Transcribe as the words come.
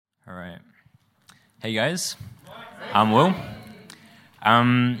Hey guys, I'm Will.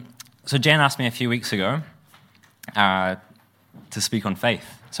 So Jan asked me a few weeks ago to speak on faith.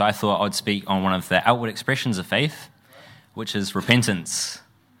 So I thought I'd speak on one of the outward expressions of faith, which is repentance.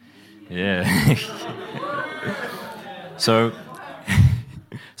 Yeah. So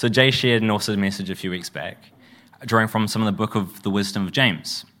Jay shared an awesome message a few weeks back, drawing from some of the book of the wisdom of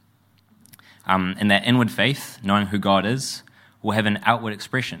James. And that inward faith, knowing who God is, will have an outward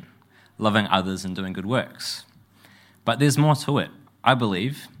expression, loving others and doing good works. But there's more to it. I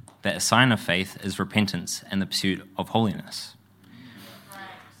believe that a sign of faith is repentance and the pursuit of holiness.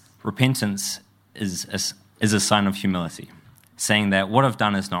 Repentance is a sign of humility, saying that what I've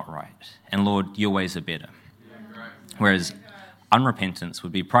done is not right, and Lord, your ways are better. Whereas unrepentance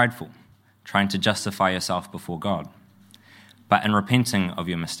would be prideful, trying to justify yourself before God. But in repenting of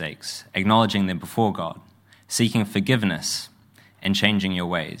your mistakes, acknowledging them before God, seeking forgiveness, and changing your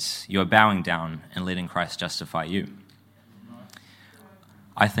ways, you are bowing down and letting Christ justify you.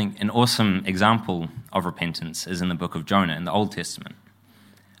 I think an awesome example of repentance is in the book of Jonah in the Old Testament.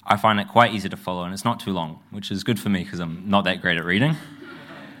 I find it quite easy to follow, and it's not too long, which is good for me because I'm not that great at reading.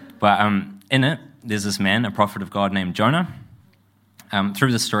 But in it, there's this man, a prophet of God named Jonah.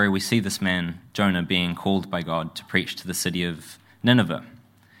 Through the story, we see this man, Jonah, being called by God to preach to the city of Nineveh,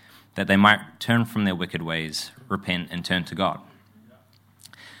 that they might turn from their wicked ways, repent, and turn to God.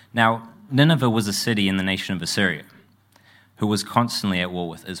 Now, Nineveh was a city in the nation of Assyria, who was constantly at war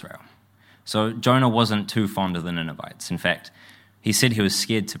with Israel. So Jonah wasn't too fond of the Ninevites. In fact, he said he was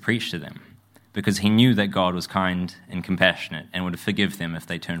scared to preach to them because he knew that God was kind and compassionate and would forgive them if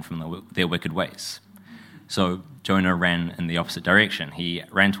they turned from their wicked ways. So Jonah ran in the opposite direction. He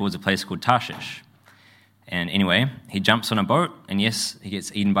ran towards a place called Tarshish. And anyway, he jumps on a boat, and yes, he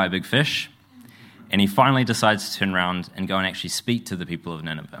gets eaten by a big fish. And he finally decides to turn around and go and actually speak to the people of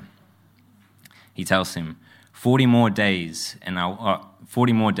Nineveh. He tells them, 40 more days and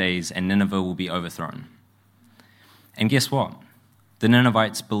Nineveh will be overthrown. And guess what? The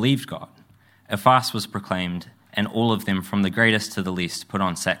Ninevites believed God. A fast was proclaimed, and all of them, from the greatest to the least, put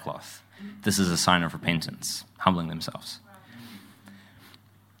on sackcloth. This is a sign of repentance, humbling themselves.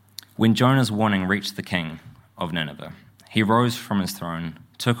 When Jonah's warning reached the king of Nineveh, he rose from his throne,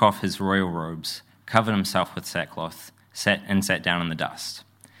 took off his royal robes, covered himself with sackcloth, sat down in the dust.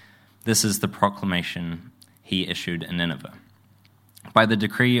 This is the proclamation he issued in Nineveh. By the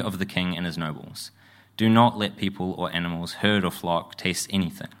decree of the king and his nobles, do not let people or animals, herd or flock, taste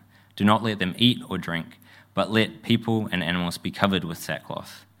anything. Do not let them eat or drink, but let people and animals be covered with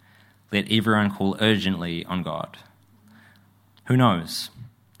sackcloth. Let everyone call urgently on God. Who knows?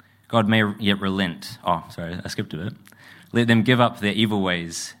 God may yet relent. Oh, sorry, I skipped a bit. Let them give up their evil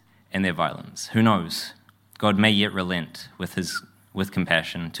ways and their violence. Who knows? God may yet relent with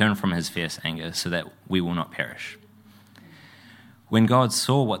compassion, turn from his fierce anger, so that we will not perish. When God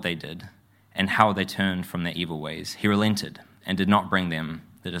saw what they did and how they turned from their evil ways, he relented and did not bring them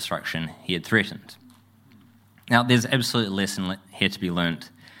the destruction he had threatened. Now, there's absolutely a lesson here to be learnt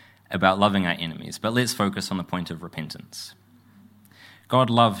about loving our enemies, but let's focus on the point of repentance. God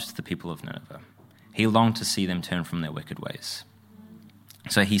loved the people of Nineveh. He longed to see them turn from their wicked ways.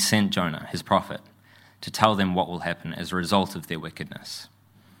 So he sent Jonah, his prophet, to tell them what will happen as a result of their wickedness.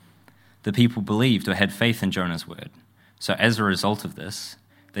 The people believed or had faith in Jonah's word. So as a result of this,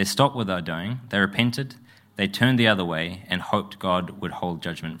 they stopped what they were doing, they repented, they turned the other way, and hoped God would hold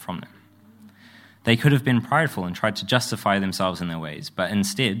judgment from them. They could have been prideful and tried to justify themselves in their ways, but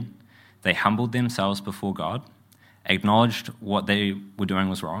instead, they humbled themselves before God, acknowledged what they were doing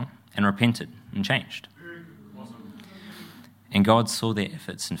was wrong, and repented and changed. And God saw their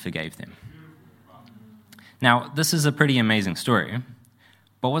efforts and forgave them. Now, this is a pretty amazing story,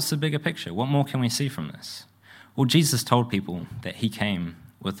 but what's the bigger picture? What more can we see from this? Well, Jesus told people that he came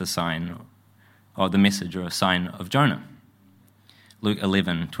with the sign, or the message or a sign of Jonah. Luke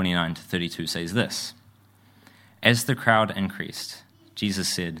 11:29-32 says this: As the crowd increased, Jesus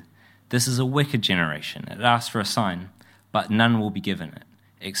said, "This is a wicked generation. It asks for a sign, but none will be given it,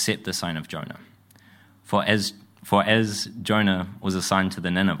 except the sign of Jonah. For as Jonah was a sign to the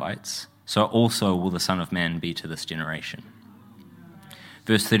Ninevites, so also will the Son of Man be to this generation."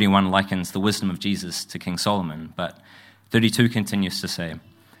 Verse 31 likens the wisdom of Jesus to King Solomon, but 32 continues to say,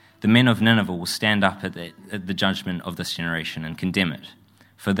 "The men of Nineveh will stand up at the judgment of this generation and condemn it,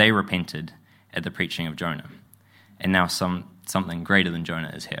 for they repented at the preaching of Jonah. And now something greater than Jonah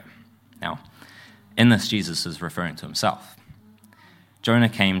is here." Now, in this, Jesus is referring to himself. Jonah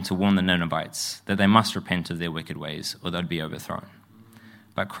came to warn the Ninevites that they must repent of their wicked ways or they'd be overthrown.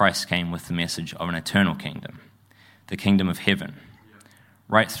 But Christ came with the message of an eternal kingdom, the kingdom of heaven.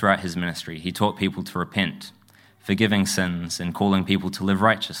 Right throughout his ministry, he taught people to repent, forgiving sins and calling people to live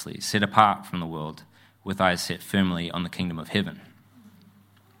righteously, set apart from the world, with eyes set firmly on the kingdom of heaven.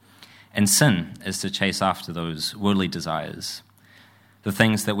 And sin is to chase after those worldly desires, the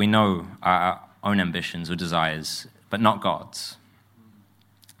things that we know are our own ambitions or desires, but not God's.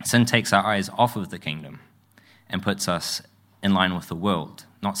 Sin takes our eyes off of the kingdom and puts us in line with the world,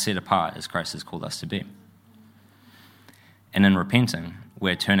 not set apart as Christ has called us to be. And in repenting,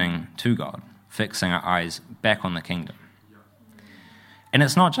 we're turning to God, fixing our eyes back on the kingdom. And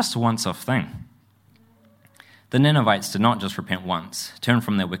it's not just a once-off thing. The Ninevites did not just repent once, turn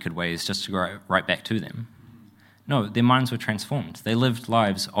from their wicked ways just to go right back to them. No, their minds were transformed. They lived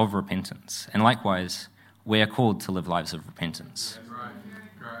lives of repentance. And likewise, we are called to live lives of repentance,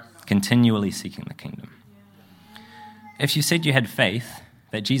 continually seeking the kingdom. If you said you had faith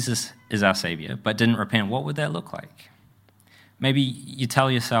that Jesus is our Savior, but didn't repent, what would that look like? Maybe you tell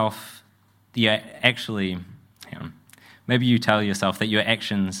yourself that maybe you tell yourself that your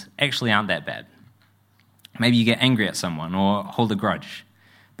actions actually aren't that bad. Maybe you get angry at someone or hold a grudge,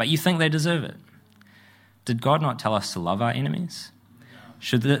 but you think they deserve it. Did God not tell us to love our enemies?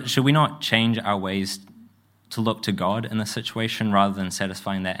 Should we not change our ways to look to God in this situation rather than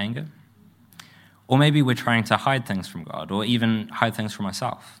satisfying that anger? Or maybe we're trying to hide things from God or even hide things from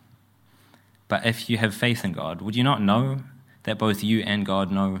ourselves. But if you have faith in God, would you not know that both you and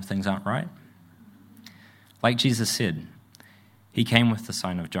God know things aren't right? Like Jesus said, he came with the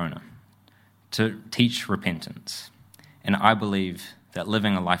sign of Jonah to teach repentance. And I believe that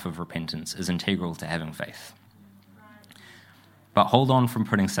living a life of repentance is integral to having faith. But hold on from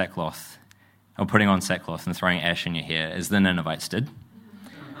putting on sackcloth and throwing ash in your hair as the Ninevites did.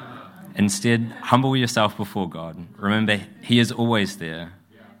 Instead, humble yourself before God. Remember, he is always there.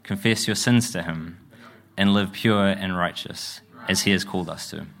 Confess your sins to him and live pure and righteous as he has called us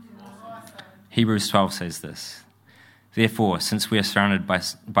to. Hebrews 12 says this: Therefore, since we are surrounded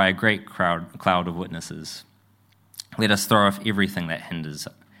by a great cloud of witnesses, let us throw off everything that hinders.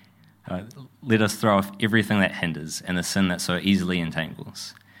 And the sin that so easily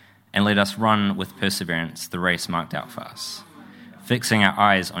entangles, and let us run with perseverance the race marked out for us, fixing our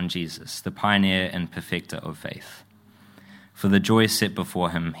eyes on Jesus, the pioneer and perfecter of faith. For the joy set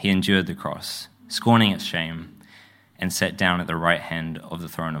before him, he endured the cross, scorning its shame, and sat down at the right hand of the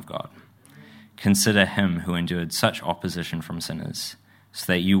throne of God. Consider him who endured such opposition from sinners, so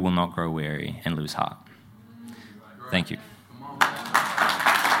that you will not grow weary and lose heart. Thank you.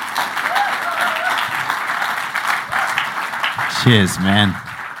 Cheers, man.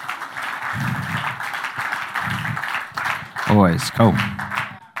 Always cool.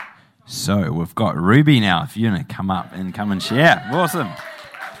 So we've got Ruby now. If you're going to come up and come and share. Awesome.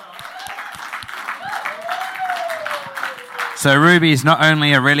 So Ruby is not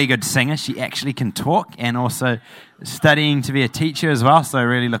only a really good singer, she actually can talk and also studying to be a teacher as well. So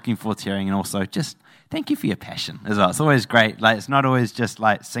really looking forward to hearing, and also just thank you for your passion as well. It's always great. Like, it's not always just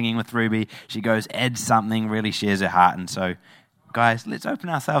like singing with Ruby. She goes, adds something, really shares her heart. And so, guys, let's open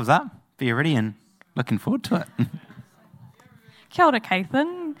ourselves up. Be ready and looking forward to it. Kia ora,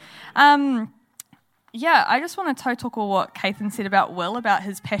 Kathan. I just want to tautoko what Kathan said about Will, about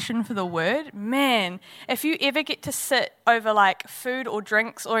his passion for the word. Man, if you ever get to sit over like food or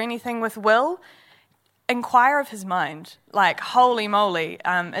drinks or anything with Will, inquire of his mind. Like, holy moly,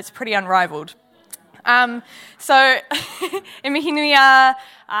 it's pretty unrivaled. So, e mihi nui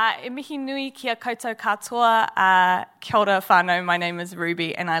kia koutou katoa, kia ora whānau, my name is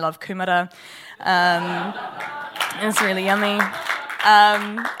Ruby and I love kumara. It's really yummy.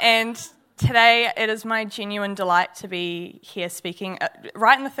 And today it is my genuine delight to be here speaking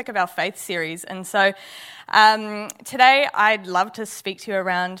right in the thick of our faith series. And so today I'd love to speak to you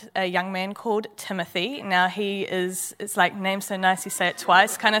around a young man called Timothy. Now it's like name so nice you say it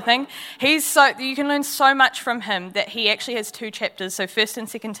twice kind of thing. You can learn so much from him that he actually has 2 chapters. So 1st and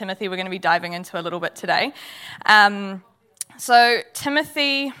 2nd Timothy we're going to be diving into a little bit today. So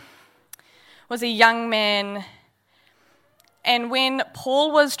Timothy was a young man. And when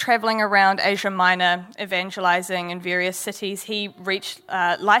Paul was traveling around Asia Minor, evangelizing in various cities, he reached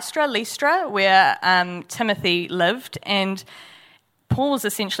Lystra, where Timothy lived, and Paul was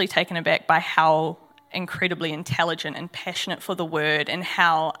essentially taken aback by how incredibly intelligent and passionate for the word, and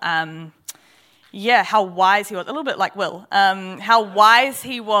how wise he was, a little bit like Will, how wise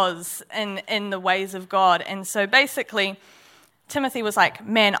he was in the ways of God. And so basically, Timothy was like,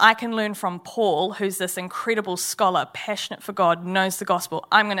 man, I can learn from Paul, who's this incredible scholar, passionate for God, knows the gospel.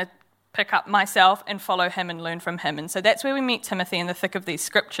 I'm going to pick up myself and follow him and learn from him. And so that's where we meet Timothy in the thick of these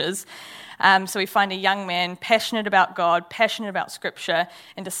scriptures. So we find a young man passionate about God, passionate about scripture,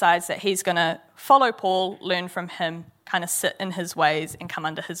 and decides that he's going to follow Paul, learn from him, kind of sit in his ways and come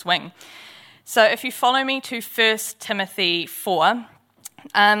under his wing. So if you follow me to 1 Timothy 4,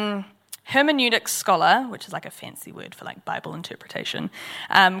 hermeneutic scholar, which is like a fancy word for like Bible interpretation,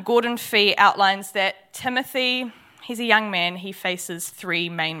 Gordon Fee outlines that Timothy, he's a young man, he faces three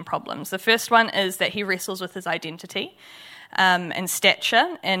main problems. The first one is that he wrestles with his identity and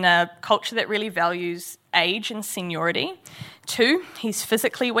stature in a culture that really values age and seniority. 2, he's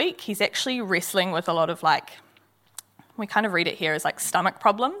physically weak. He's actually wrestling with a lot of we kind of read it here as like stomach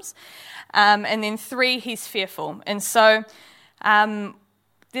problems. And then 3, he's fearful. And so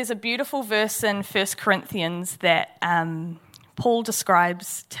there's a beautiful verse in 1 Corinthians that Paul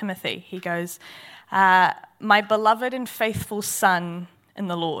describes Timothy. He goes, my beloved and faithful son in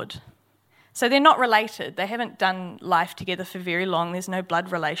the Lord. So they're not related. They haven't done life together for very long. There's no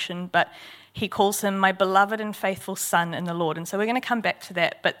blood relation, but he calls him my beloved and faithful son in the Lord. And so we're going to come back to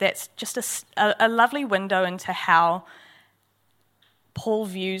that, but that's just a lovely window into how Paul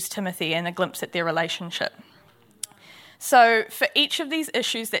views Timothy and a glimpse at their relationship. So for each of these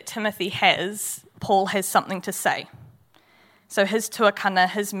issues that Timothy has, Paul has something to say. So his tuakana,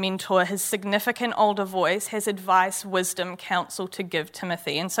 his mentor, his significant older voice has advice, wisdom, counsel to give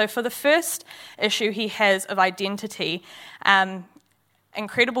Timothy. And so for the first issue he has of identity,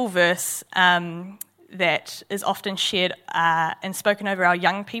 incredible verse that is often shared and spoken over our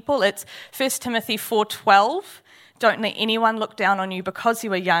young people. It's 1 Timothy 4:12. Don't let anyone look down on you because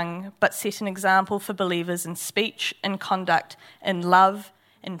you are young, but set an example for believers in speech, in conduct, in love,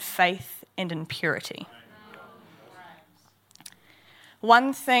 in faith, and in purity.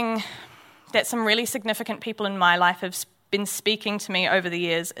 One thing that some really significant people in my life have been speaking to me over the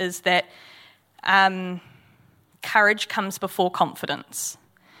years is that courage comes before confidence.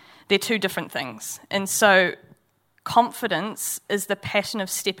 They're two different things. And so confidence is the pattern of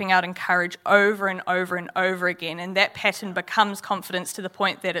stepping out in courage over and over and over again, and that pattern becomes confidence to the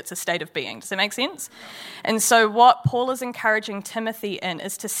point that it's a state of being. Does that make sense? And so what Paul is encouraging Timothy in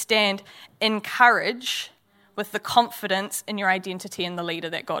is to stand in courage with the confidence in your identity and the leader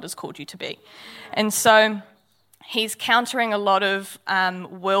that God has called you to be. And so he's countering a lot of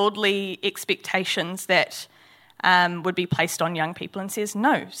worldly expectations that would be placed on young people and says,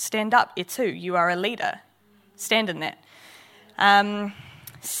 no, stand up, etu, you are a leader. Stand in that.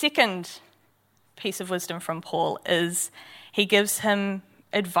 Second piece of wisdom from Paul is he gives him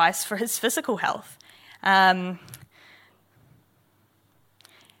advice for his physical health. 1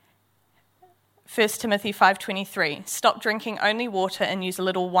 Timothy 5:23, stop drinking only water and use a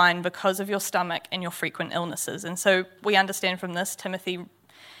little wine because of your stomach and your frequent illnesses. And so we understand from this, Timothy,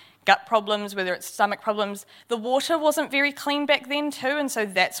 gut problems, whether it's stomach problems. The water wasn't very clean back then too, and so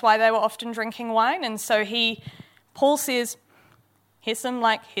that's why they were often drinking wine. And so Paul says, here's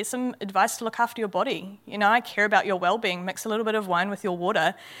some advice to look after your body. I care about your well-being. Mix a little bit of wine with your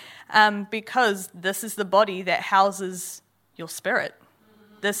water, because this is the body that houses your spirit.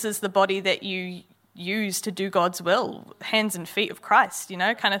 This is the body that you use to do God's will, hands and feet of Christ,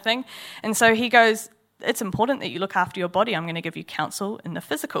 kind of thing. And so he goes, it's important that you look after your body. I'm going to give you counsel in the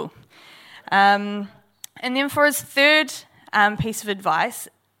physical. And then for his third piece of advice,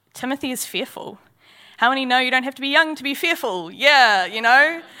 Timothy is fearful. How many know you don't have to be young to be fearful? Yeah,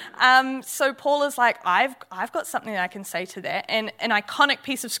 So Paul is like, I've got something that I can say to that. And an iconic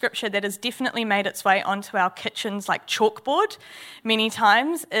piece of scripture that has definitely made its way onto our kitchens like chalkboard many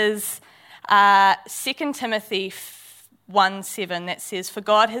times is 2 Timothy 1:7 that says, for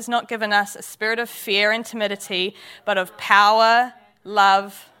God has not given us a spirit of fear and timidity, but of power,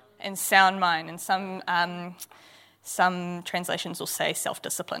 love, and sound mind. And some translations will say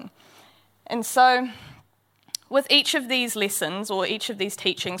self-discipline. And so with each of these lessons or each of these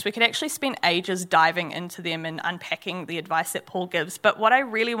teachings, we could actually spend ages diving into them and unpacking the advice that Paul gives. But what I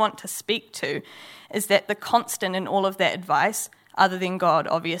really want to speak to is that the constant in all of that advice, other than God,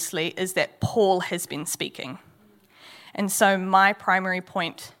 obviously, is that Paul has been speaking. And so my primary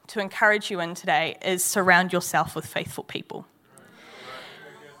point to encourage you in today is surround yourself with faithful people.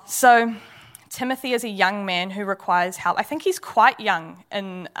 So Timothy is a young man who requires help. I think he's quite young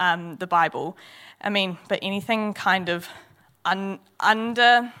in the Bible. But anything kind of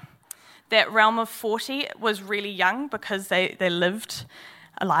under that realm of 40 was really young because they lived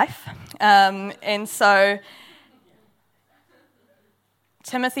a life. And so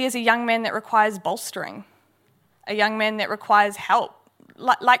Timothy is a young man that requires bolstering, a young man that requires help,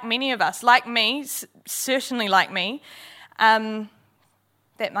 like many of us, like me, certainly like me.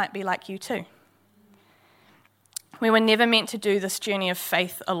 that might be like you too. We were never meant to do this journey of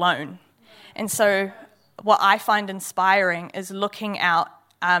faith alone. And so what I find inspiring is looking out,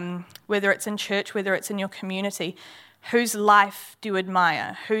 whether it's in church, whether it's in your community, whose life do you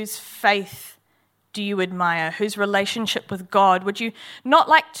admire? Whose faith do you admire? Whose relationship with God would you not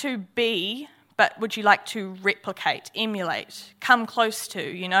like to be, but would you like to replicate, emulate, come close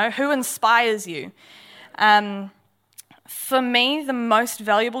to, Who inspires you? For me, the most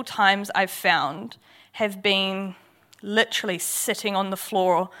valuable times I've found have been literally sitting on the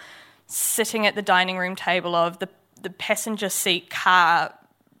floor, sitting at the dining room table of the passenger seat car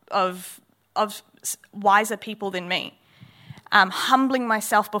of wiser people than me, humbling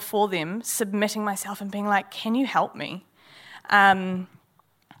myself before them, submitting myself and being like, can you help me?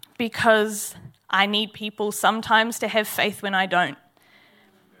 Because I need people sometimes to have faith when I don't.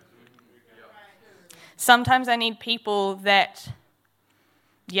 Sometimes I need people that,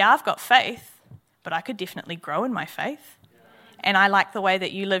 I've got faith, but I could definitely grow in my faith. And I like the way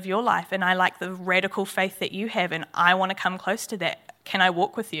that you live your life, and I like the radical faith that you have, and I want to come close to that. Can I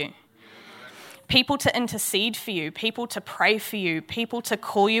walk with you? People to intercede for you, people to pray for you, people to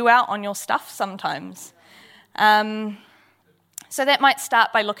call you out on your stuff sometimes. So that might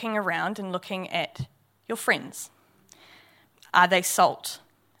start by looking around and looking at your friends. Are they salt?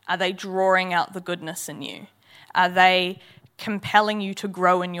 Are they drawing out the goodness in you? Are they compelling you to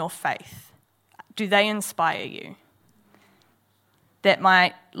grow in your faith? Do they inspire you? That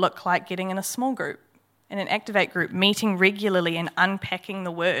might look like getting in a small group, in an Activate group, meeting regularly and unpacking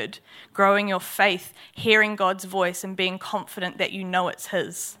the word, growing your faith, hearing God's voice and being confident that you know it's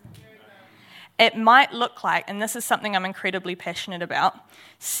His. It might look like, and this is something I'm incredibly passionate about,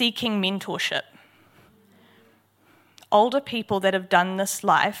 seeking mentorship. Older people that have done this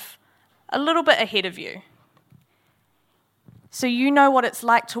life a little bit ahead of you. So you know what it's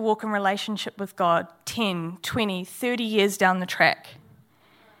like to walk in relationship with God 10, 20, 30 years down the track.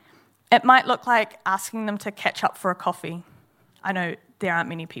 It might look like asking them to catch up for a coffee. I know there aren't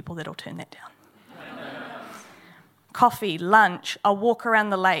many people that'll turn that down. Coffee, lunch, a walk around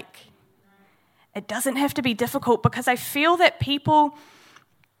the lake. It doesn't have to be difficult because I feel that people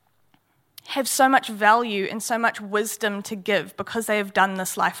have so much value and so much wisdom to give because they have done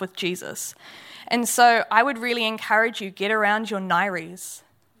this life with Jesus. And so I would really encourage you, get around your Nairis.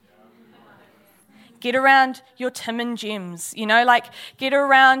 Get around your Tim and Jims, get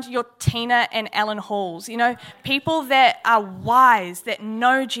around your Tina and Alan Halls, people that are wise, that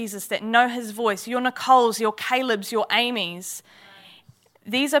know Jesus, that know His voice, your Nicoles, your Calebs, your Amy's.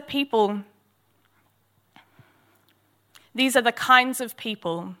 These are the kinds of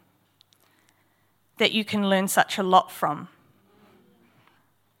people that you can learn such a lot from.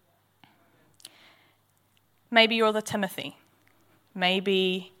 Maybe you're the Timothy.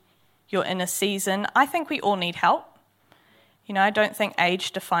 Maybe you're in a season. I think we all need help. I don't think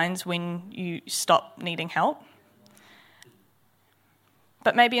age defines when you stop needing help.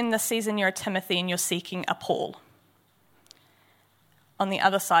 But maybe in this season you're a Timothy and you're seeking a Paul. On the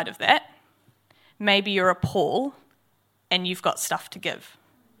other side of that, maybe you're a Paul and you've got stuff to give.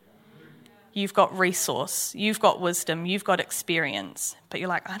 You've got resource, you've got wisdom, you've got experience. But you're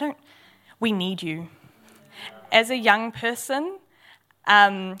like, we need you. As a young person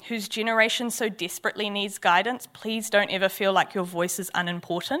whose generation so desperately needs guidance, please don't ever feel like your voice is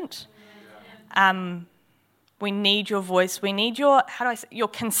unimportant. We need your voice. We need your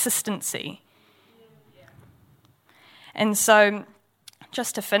consistency. And so,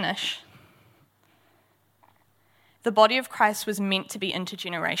 just to finish, the body of Christ was meant to be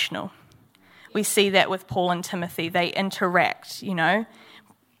intergenerational. We see that with Paul and Timothy. They interact,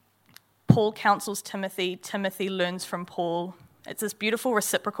 Paul counsels Timothy. Timothy learns from Paul. It's this beautiful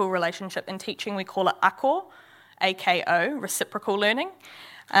reciprocal relationship. In teaching, we call it ako, A-K-O, reciprocal learning,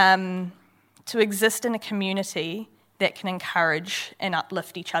 to exist in a community that can encourage and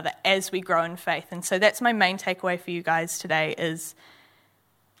uplift each other as we grow in faith. And so that's my main takeaway for you guys today is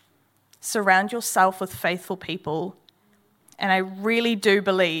surround yourself with faithful people. And I really do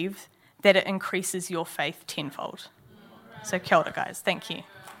believe that it increases your faith tenfold. So kia ora, guys. Thank you.